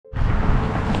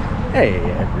Hey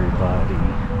everybody.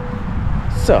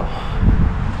 So,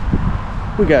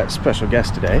 we got a special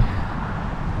guest today.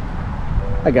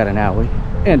 I got an Awwie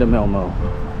and a MelMo.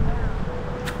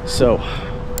 So,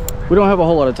 we don't have a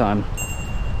whole lot of time.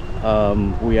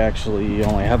 We actually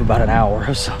only have about an hour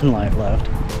of sunlight left.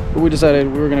 But we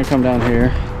decided we were gonna come down here.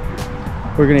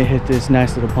 We're gonna hit this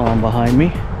nice little pond behind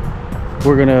me.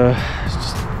 We're gonna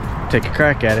just take a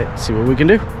crack at it, see what we can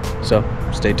do. So,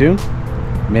 stay tuned.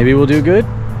 Maybe we'll do good.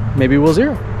 Maybe we'll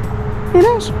zero. Who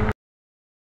knows?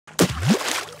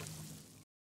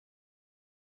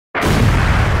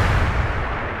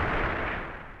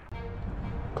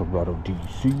 Colorado,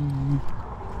 DC.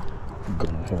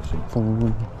 Gonna have some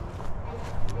fun.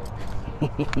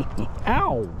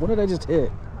 Ow! What did I just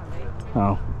hit?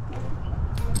 Oh.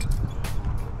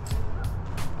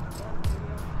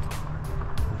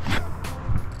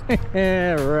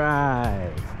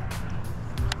 Right.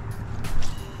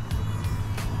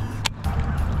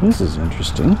 This is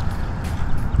interesting.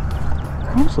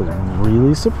 I'm actually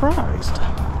really surprised.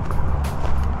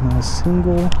 Not a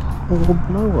single little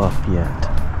blow up yet.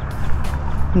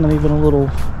 Not even a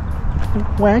little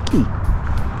wacky.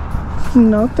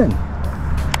 Nothing.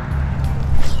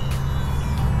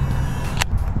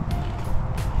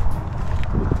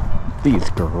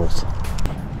 These girls.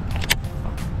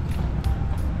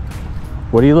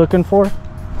 What are you looking for?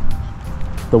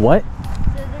 The what?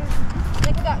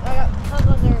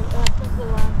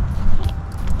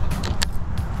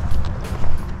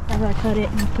 I gotta cut it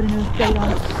and put a new bait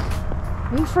on it.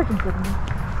 Are you freaking kidding me?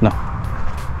 No.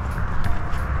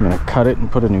 I'm gonna cut it and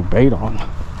put a new bait on.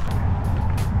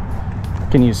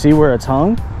 Can you see where it's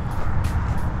hung?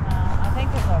 I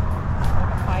think there's like a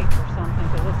pipe or something,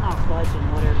 because it's not budging,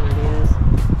 whatever it is.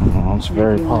 Oh, it's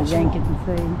very possible. Yank it and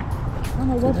see. I don't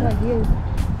know what's right here.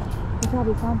 It's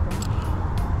probably something.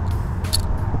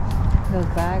 Those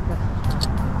bags.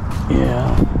 Yeah.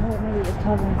 Maybe it was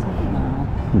covering something.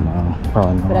 No,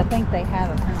 probably not. But I think they have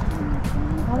a fountain.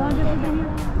 How long did it been here?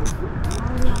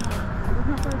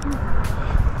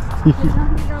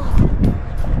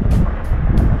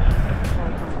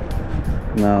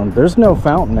 No, there's no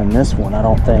fountain in this one, I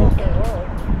don't think.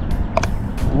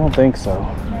 I don't think so.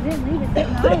 I didn't leave it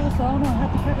sitting idle, so I don't know how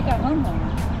the it got hung on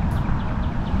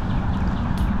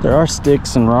it. There are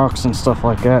sticks and rocks and stuff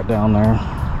like that down there.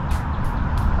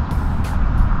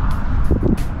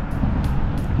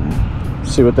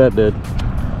 See what that did.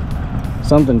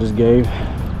 Something just gave.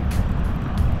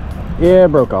 Yeah, it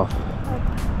broke off. So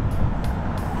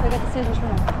I got the scissors from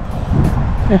him.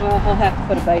 Well, he'll have to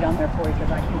put a bait on there for you,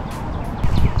 because I can't.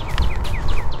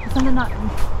 Something not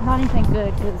anything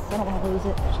good, because I don't want to lose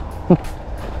it.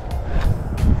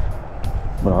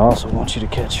 But I also want you to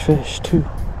catch fish too.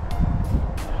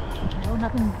 No,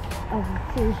 nothing of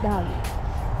serious value.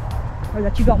 Or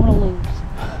that you don't want to lose.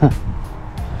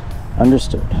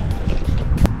 Understood.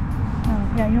 Oh,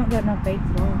 yeah, you don't got enough baits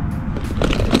at all.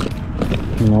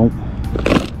 Nope.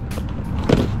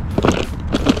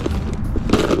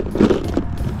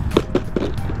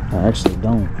 I actually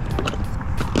don't.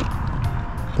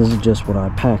 This is just what I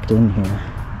packed in here.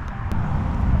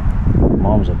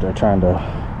 Mom's up there trying to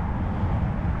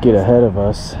get ahead of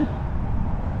us.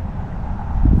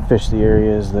 Fish the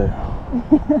areas that...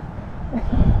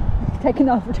 Taking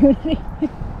the opportunity.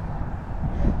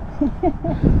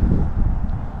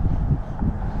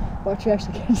 Watch you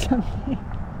actually get something.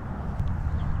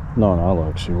 No,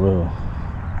 look, she will.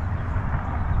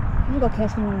 I'm gonna go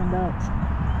catch me one of them ducks.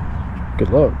 Good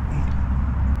luck.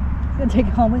 You gonna take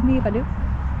it home with me if I do?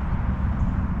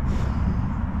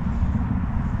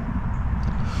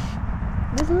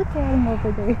 Just look at him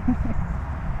over there.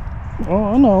 Oh,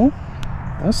 I know.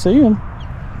 I see them.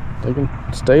 They can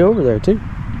stay over there too.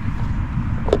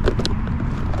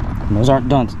 And those aren't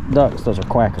ducks, those are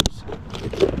quackers.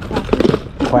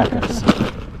 Quackers.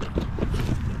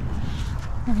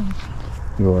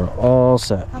 You are all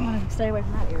set. I'm gonna stay away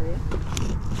from that area.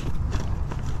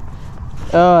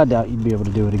 Oh, I doubt you'd be able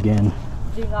to do it again.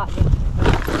 Do not.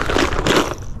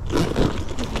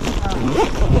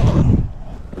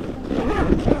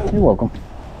 You're welcome. See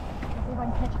if I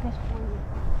can catch a fish for you.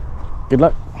 Good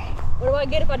luck. What do I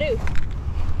get if I do?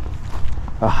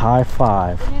 A high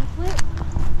five. Banana split?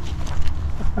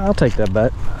 I'll take that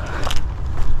bet.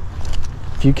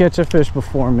 If you catch a fish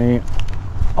before me,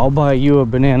 I'll buy you a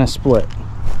banana split.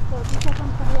 So if you catch them,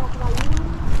 can I buy you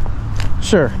one?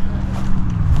 Sure.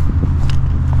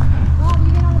 Bob,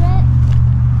 you in on the bet?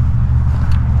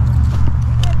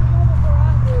 You catch one before I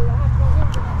do. I have to go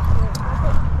get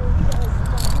the next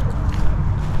split.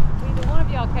 Either one of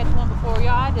y'all catch one before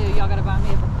I do, y'all gotta buy me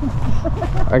a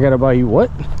I gotta buy you what?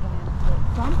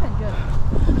 something, just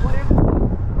whatever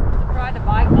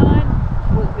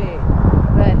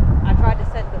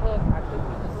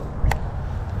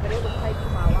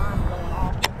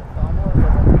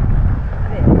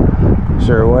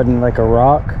sure it wasn't like a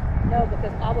rock? No,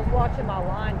 because I was watching my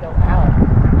line go out.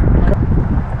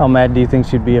 How mad do you think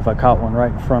she'd be if I caught one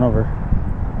right in front of her?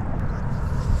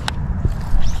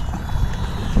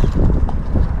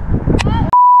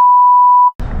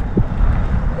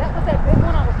 That was that big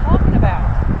one I was talking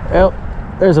about. Oh,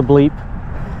 there's a bleep.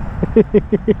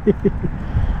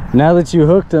 Now that you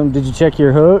hooked him, did you check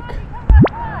your hook?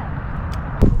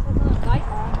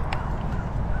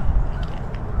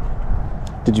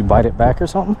 Did you bite it back or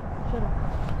something?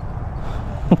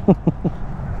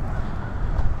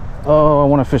 Oh, I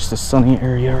want to fish the sunny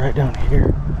area right down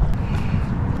here.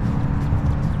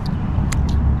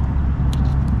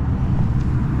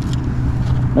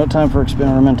 No time for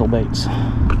experimental baits.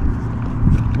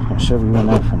 I'll shove you in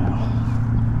there for now.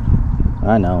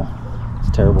 I know, it's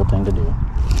a terrible thing to do.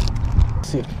 Let's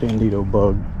see if the bandito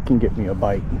bug can get me a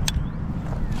bite.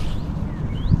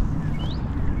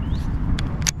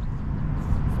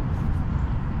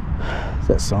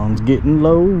 That sun's getting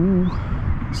low.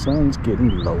 Sun's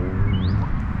getting low.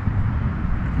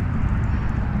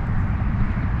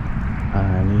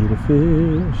 I need a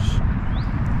fish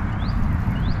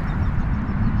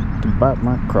to bite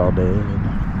my crawdad.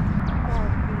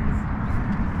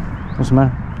 What's the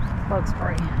matter? Bug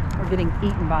spray. We're getting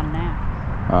eaten by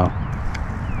gnats. Oh.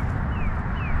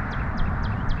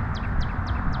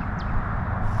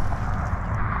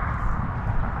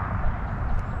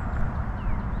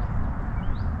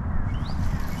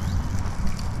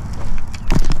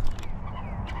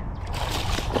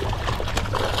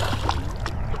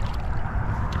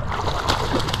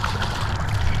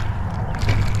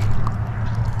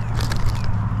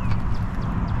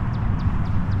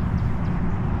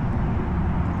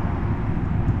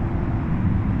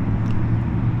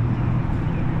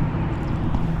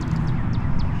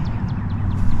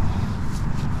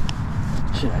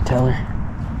 Should I tell her?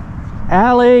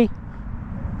 Allie,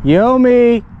 you owe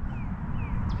me.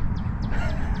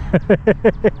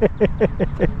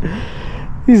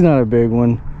 He's not a big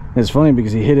one. It's funny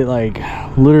because he hit it like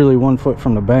literally 1 foot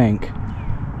from the bank.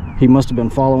 He must have been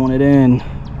following it in.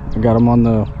 I got him on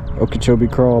the Okeechobee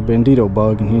crawl bandito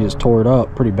bug and he just tore it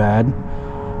up pretty bad.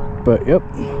 But yep,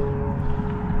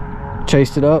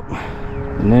 chased it up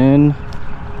and then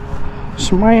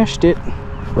smashed it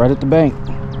right at the bank.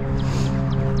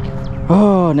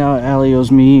 Oh, now Allie owes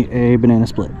me a banana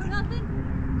split.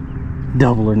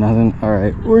 Double or nothing. All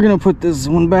right, we're gonna put this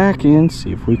one back and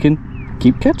see if we can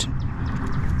keep catching.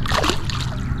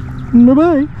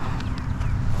 Bye-bye.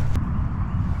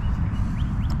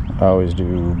 I always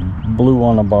do blue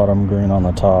on the bottom, green on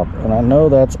the top. And I know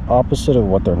that's opposite of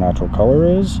what their natural color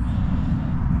is,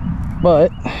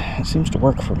 but it seems to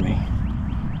work for me.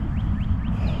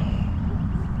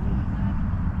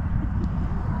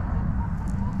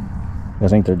 I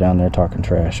think they're down there talking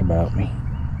trash about me.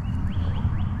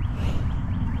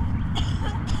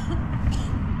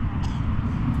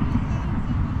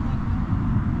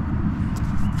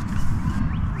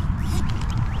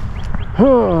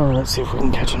 Oh, let's see if we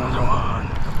can catch another one.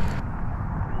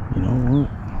 You know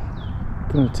what? I'm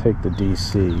gonna take the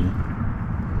DC,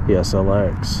 the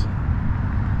SLX,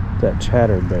 that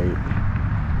chatterbait.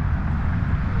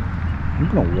 I'm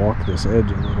gonna walk this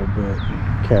edge a little bit,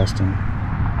 casting.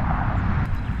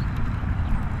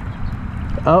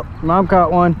 Oh, Mom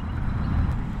caught one.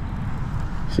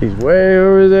 She's way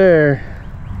over there,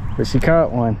 but she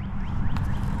caught one.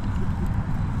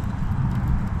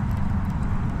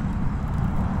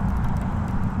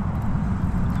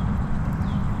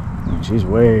 She's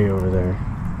way over there.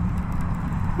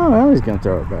 Oh, Allie's gonna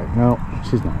throw it back. No,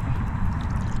 she's not.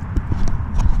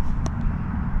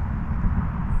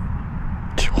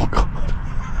 Oh, God.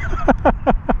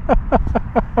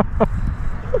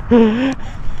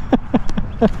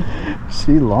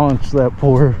 She launched that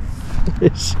poor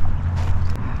fish.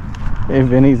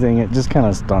 If anything, it just kind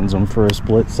of stuns them for a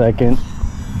split second.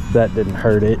 That didn't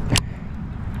hurt it.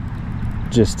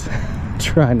 Just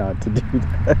try not to do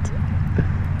that.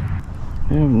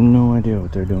 I have no idea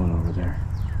what they're doing over there.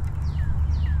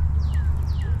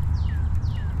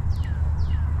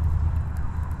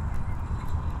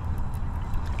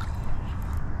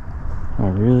 I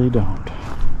really don't.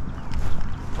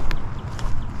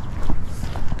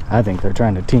 I think they're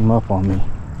trying to team up on me.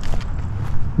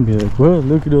 Be like, well,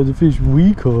 look at all the fish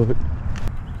we caught.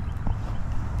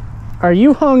 Are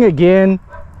you hung again?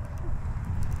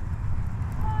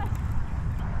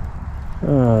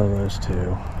 Oh, those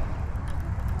two.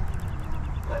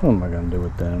 What am I gonna do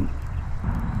with them?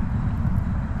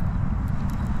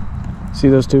 See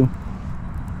those two?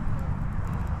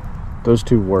 Those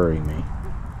two worry me.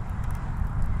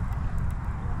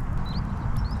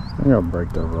 I'm gonna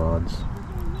break their rods.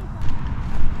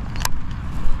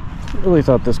 Really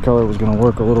thought this color was going to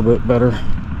work a little bit better.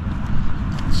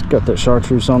 It's got that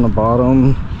chartreuse on the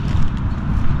bottom,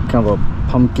 kind of a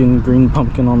pumpkin, green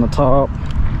pumpkin on the top.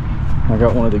 I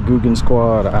got one of the Guggen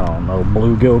Squad, I don't know,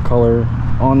 bluegill color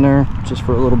on there, just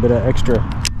for a little bit of extra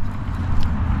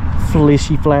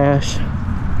flashy flash. I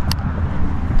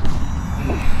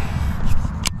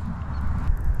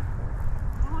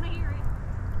want to hear it.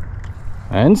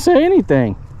 I didn't say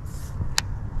anything.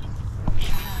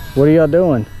 What are y'all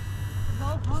doing?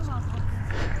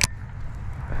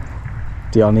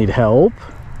 Do y'all need help?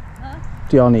 Huh?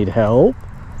 Do y'all need help?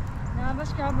 No, I'm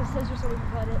just grabbing the scissors so we can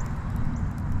cut it.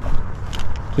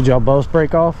 Did y'all both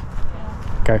break off?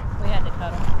 Yeah. Okay. We had to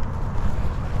cut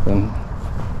them.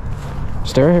 Then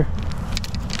stay right here.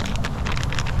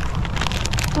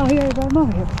 Oh, here, I'm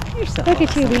over here. You're so Look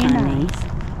at you being honey. nice.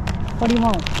 What do you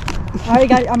want?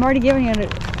 I'm already giving you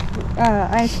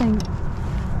ice cream.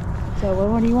 So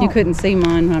what do you want? You couldn't see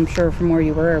mine, I'm sure, from where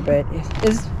you were, but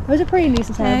it was a pretty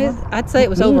decent size one. I'd say it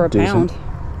was It was over a decent. pound.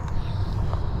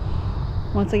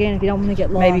 Once again, if you don't want to get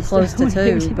lost. Maybe close to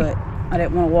 2, but I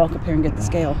didn't want to walk up here and get the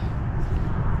scale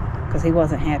because he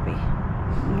wasn't happy.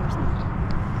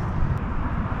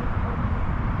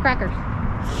 Crackers.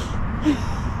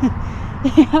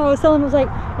 I was telling him, I was like,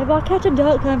 if I catch a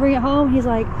duck, can I bring it home? He's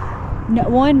like, no,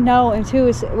 1, no, and 2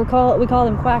 is we call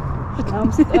them quack.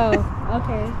 Oh,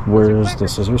 okay. Where's the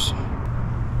scissors?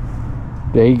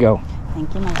 There you go.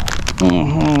 Thank you, my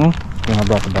love. And I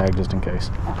brought the bag just in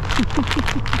case.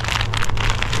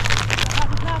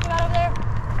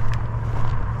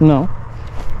 No.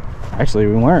 Actually,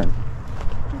 we weren't.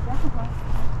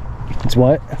 It's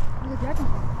what?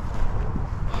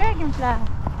 Dragonfly.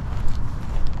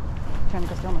 Trying to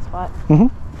go steal my spot.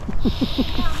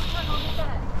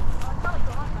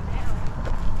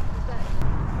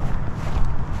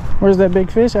 Where's that big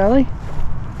fish, Allie?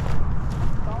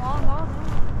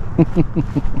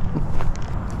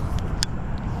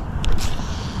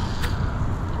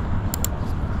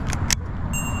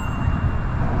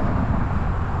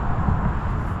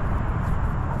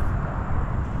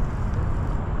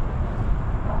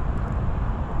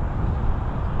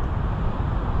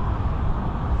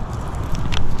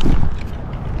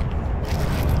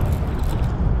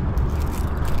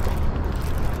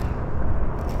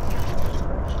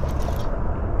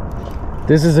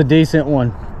 This is a decent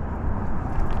one.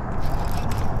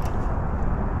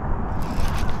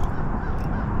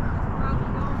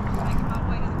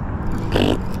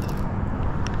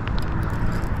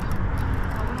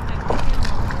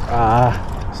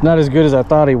 It's not as good as I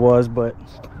thought he was, but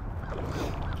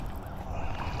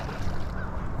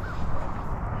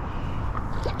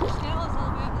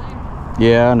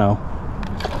yeah, I know.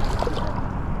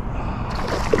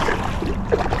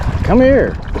 Come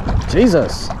here.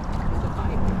 Jesus.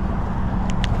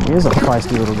 He is a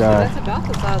feisty little guy. That's about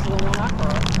the size of the one I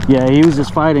caught. Yeah, he was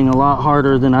just fighting a lot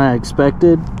harder than I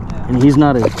expected. Yeah. And he's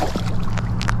not as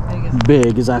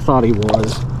big as I thought he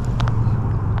was.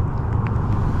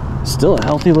 Still a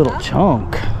healthy little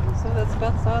chunk. So that's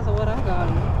about the size of what I got.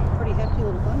 Pretty hefty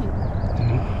little thing.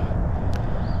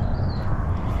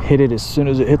 Hit it as soon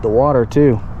as it hit the water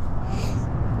too.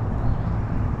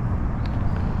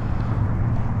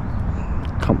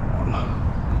 Come on.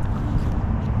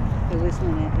 They're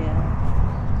whistling at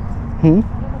you.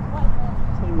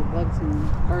 So the bugs and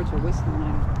birds are whistling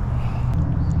at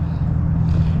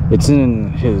It's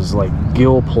in his like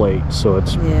gill plate, so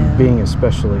it's being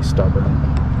especially stubborn.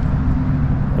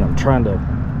 And I'm trying to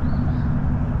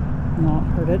not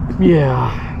hurt it.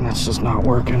 Yeah, and that's just not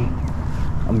working.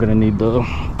 I'm gonna need the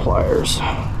pliers.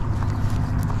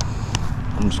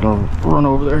 I'm just gonna run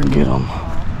over there and get them.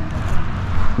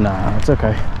 Nah, it's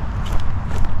okay.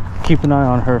 Keep an eye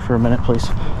on her for a minute, please.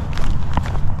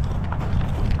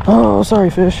 Oh, sorry,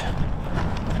 fish.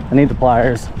 I need the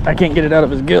pliers. I can't get it out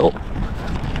of his gill.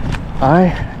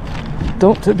 I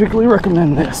don't typically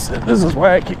recommend this. This is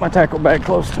why I keep my tackle bag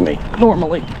close to me,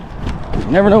 normally. You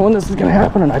never know when this is gonna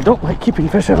happen, and I don't like keeping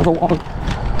fish out of the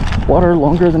water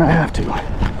longer than I have to.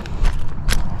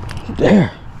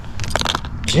 There.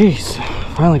 Jeez,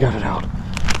 finally got it out.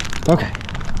 Okay,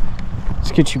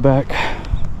 let's get you back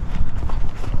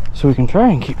so we can try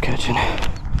and keep catching.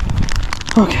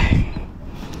 Okay,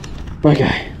 bye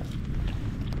guy.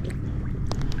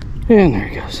 And there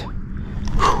he goes.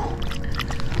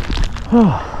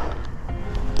 Oh.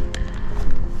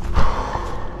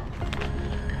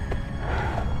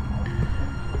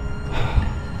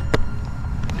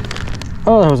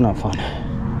 Oh, that was not fun.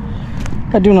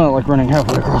 I do not like running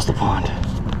halfway across the pond.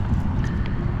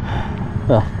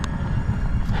 Well,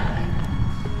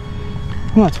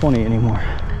 I'm not 20 anymore.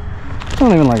 I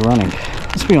don't even like running.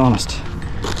 Let's be honest.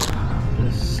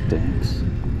 This stinks.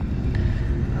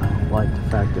 I don't like the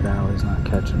fact that Allie's not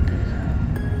catching anything.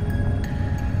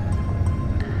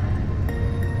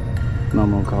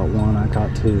 Momo caught 1, I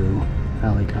caught 2.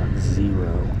 Allie caught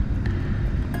 0.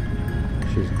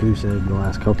 She's goose egged the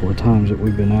last couple of times that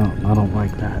we've been out, and I don't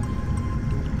like that.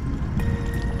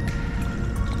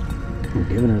 We're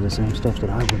giving her the same stuff that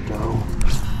I would go.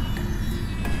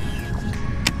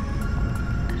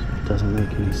 It doesn't make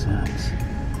any sense. I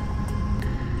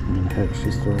mean, heck,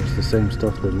 she throws the same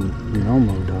stuff that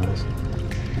MelMo does,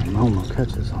 and MelMo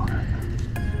catches on it.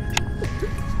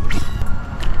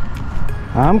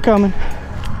 I'm coming.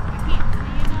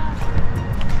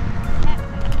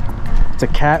 It's a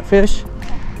catfish?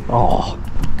 Oh.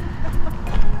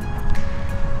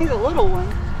 He's a little one,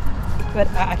 but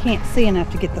I can't see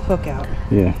enough to get the hook out.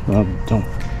 Yeah, well,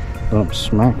 don't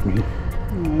smack me.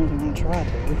 I'm gonna try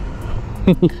to.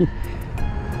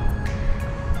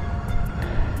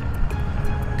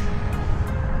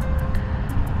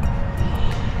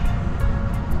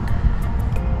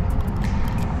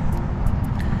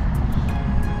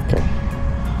 Okay,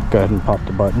 go ahead and pop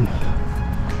the button.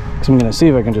 Because I'm gonna see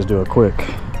if I can just do a quick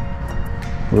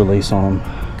release on them.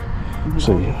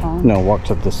 So, no, walk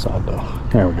to this side though.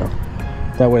 There we go.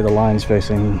 That way the line's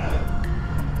facing.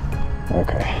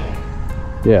 Okay.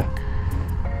 Yeah.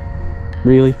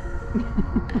 Really?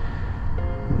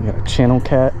 You got a channel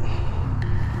cat.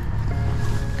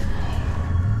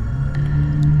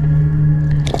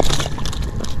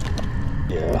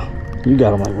 Yeah. You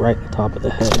got him like right at the top of the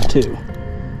head too.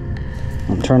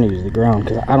 I'm trying to use the ground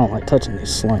because I don't like touching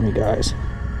these slimy guys.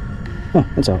 Oh,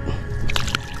 it's out.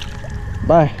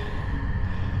 Bye.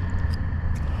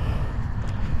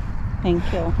 Thank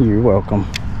you. You're welcome.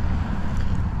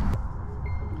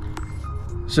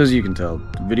 So as you can tell,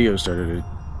 the video started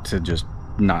to just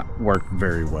not work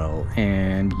very well.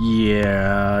 And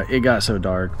yeah, it got so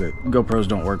dark that GoPros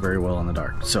don't work very well in the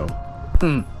dark. So,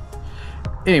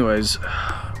 anyways,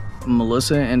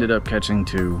 Melissa ended up catching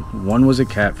 2. One was a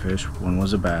catfish, one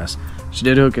was a bass. She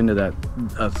did hook into that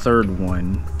a third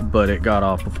one, but it got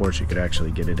off before she could actually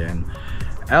get it in.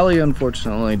 Allie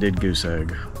unfortunately did goose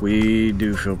egg. We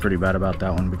do feel pretty bad about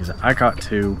that one because I caught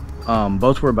 2.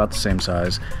 Both were about the same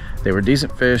size. They were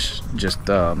decent fish, just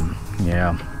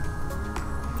yeah.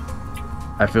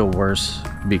 I feel worse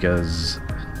because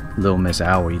little Miss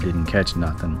Awwie didn't catch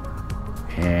nothing.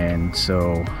 And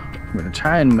so I'm gonna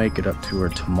try and make it up to her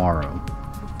tomorrow.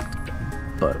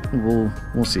 But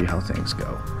we'll see how things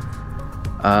go.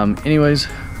 Anyways,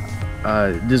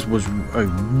 this was a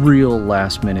real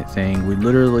last minute thing. We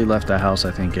literally left the house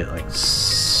I think at like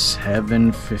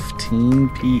 7:15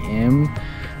 p.m.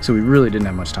 So we really didn't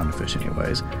have much time to fish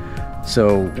anyways.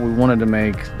 So we wanted to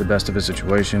make the best of a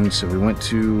situation. So we went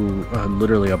to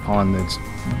literally a pond that's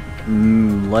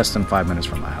less than 5 minutes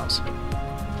from my house.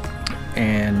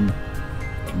 And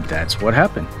that's what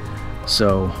happened.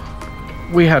 So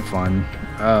we had fun.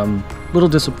 Little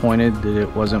disappointed that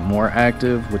it wasn't more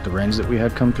active with the rains that we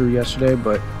had come through yesterday,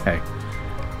 but hey,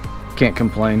 can't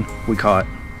complain. We caught.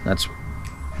 That's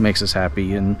makes us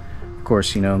happy, and of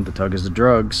course, you know, the tug is the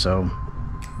drug, so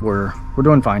we're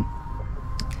doing fine.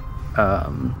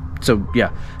 So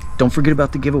yeah, don't forget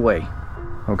about the giveaway.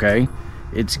 Okay,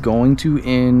 it's going to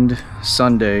end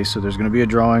Sunday, so there's going to be a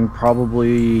drawing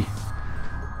probably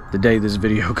the day this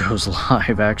video goes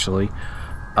live, actually.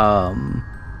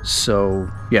 So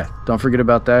yeah, don't forget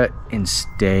about that and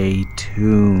stay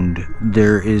tuned.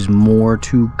 There is more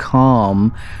to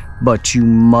come, but you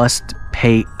must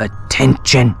pay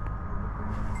attention.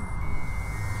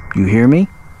 You hear me?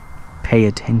 Pay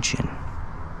attention.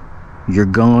 You're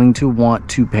going to want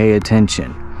to pay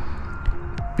attention,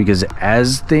 because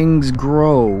as things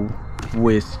grow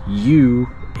with you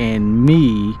and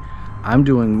me, I'm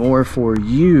doing more for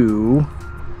you,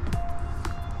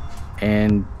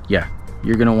 and yeah,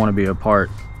 you're gonna want to be a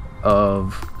part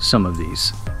of some of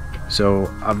these. So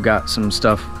I've got some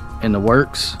stuff in the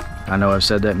works. I know I've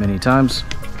said that many times.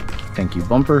 Thank you,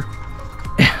 Bumper.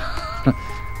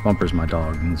 Bumper's my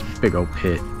dog, and he's a big old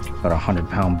pit, about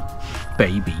 100-pound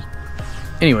baby.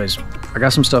 Anyways, I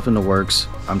got some stuff in the works.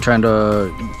 I'm trying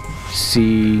to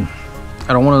see, I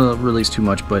don't want to release too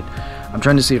much, but I'm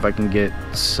trying to see if I can get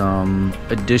some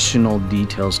additional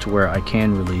details to where I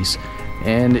can release,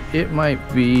 and it might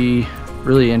be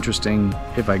really interesting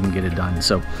if I can get it done.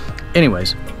 So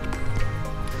anyways,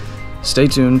 stay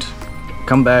tuned,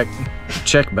 come back,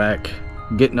 check back,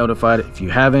 get notified. If you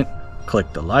haven't,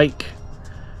 click the like,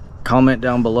 comment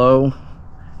down below,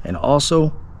 and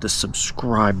also the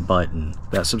subscribe button.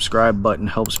 That subscribe button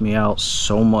helps me out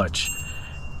so much,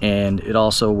 and it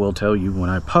also will tell you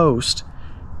when I post,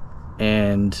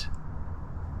 and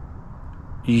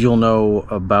you'll know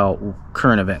about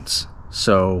current events.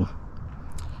 So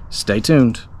stay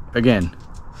tuned again,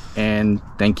 and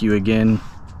thank you again,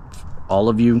 all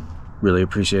of you. Really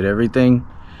appreciate everything,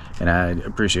 and I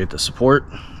appreciate the support.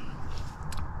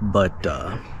 But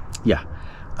yeah,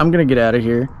 I'm gonna get out of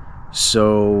here,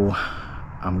 so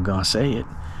I'm gonna say it.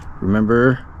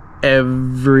 Remember,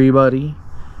 everybody,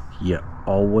 you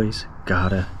always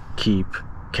gotta keep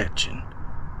catching.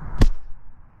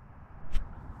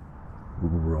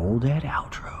 Roll that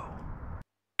outro.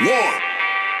 1,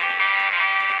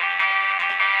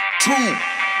 2